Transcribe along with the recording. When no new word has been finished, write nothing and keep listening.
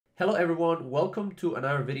Hello everyone, welcome to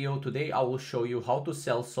another video. Today I will show you how to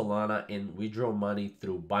sell Solana and withdraw money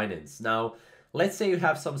through Binance. Now, let's say you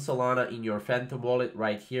have some Solana in your Phantom wallet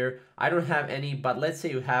right here. I don't have any, but let's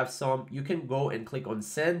say you have some. You can go and click on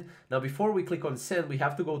send. Now, before we click on send, we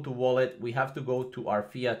have to go to wallet. We have to go to our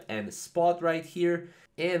fiat and spot right here.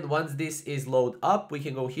 And once this is load up, we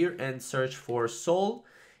can go here and search for Sol.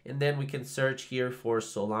 And then we can search here for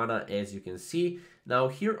Solana, as you can see. Now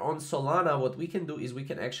here on Solana, what we can do is we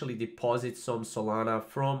can actually deposit some Solana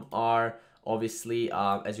from our, obviously,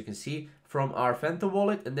 as you can see, from our Phantom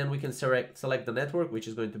wallet. And then we can select the network, which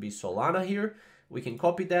is going to be Solana here. We can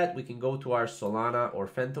copy that. We can go to our Solana or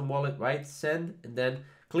Phantom wallet, right? Send, and then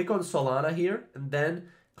click on Solana here. And then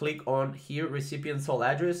click on here, recipient sol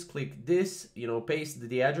address. Click this, paste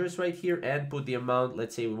the address right here and put the amount.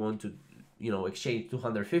 Let's say we want to exchange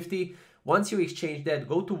 250. Once you exchange that,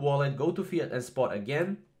 go to wallet, go to fiat and spot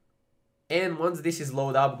again. And once this is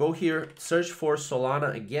loaded up, go here, search for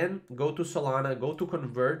Solana again, go to Solana, go to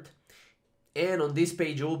convert. And on this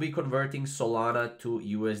page, you will be converting Solana to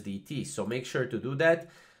USDT. So make sure to do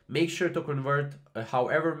that. Make sure to convert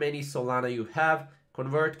however many Solana you have.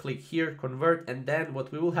 Convert, click here, convert. And then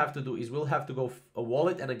what we will have to do is we'll have to go a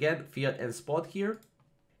wallet and again, fiat and spot here.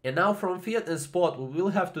 And now from fiat and spot, what we'll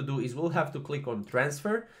have to do is we'll have to click on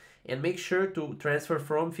transfer and make sure to transfer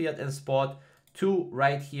from fiat and spot to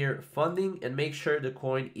right here funding and make sure the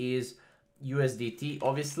coin is USDT,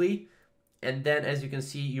 obviously. And then as you can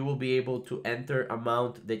see, you will be able to enter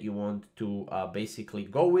amount that you want to basically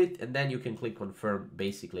go with. And then you can click confirm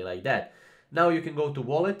basically like that. Now you can go to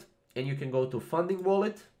wallet and you can go to funding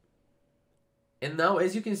wallet. And now,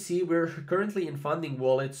 as you can see, we're currently in Funding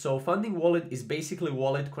Wallet. So Funding Wallet is basically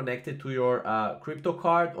wallet connected to your crypto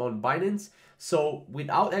card on Binance. So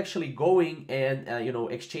without actually going and,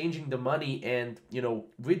 exchanging the money and,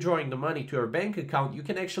 withdrawing the money to your bank account, you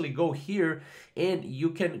can actually go here and you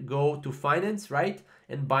can go to finance, right?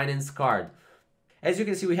 And Binance card. As you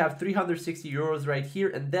can see, we have 360 euros right here.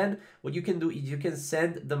 And then what you can do is you can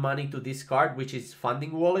send the money to this card, which is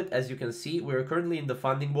Funding Wallet. As you can see, we're currently in the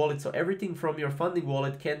Funding Wallet. So everything from your Funding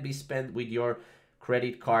Wallet can be spent with your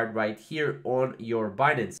credit card right here on your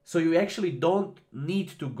Binance. So you actually don't need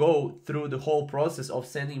to go through the whole process of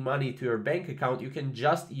sending money to your bank account. You can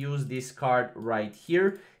just use this card right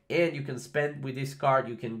here. And you can spend with this card.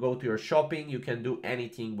 You can go to your shopping. You can do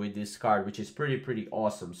anything with this card, which is pretty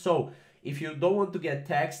awesome. So if you don't want to get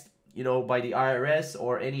taxed, by the IRS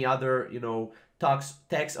or any other,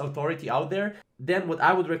 tax authority out there, then what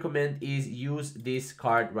I would recommend is use this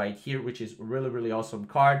card right here, which is really awesome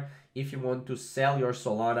card. If you want to sell your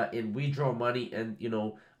Solana and withdraw money and,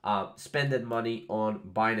 spend that money on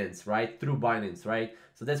Binance, right? Through Binance, right?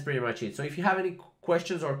 So that's pretty much it. So if you have any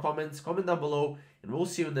questions or comments, comment down below and we'll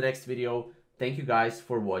see you in the next video. Thank you guys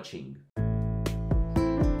for watching.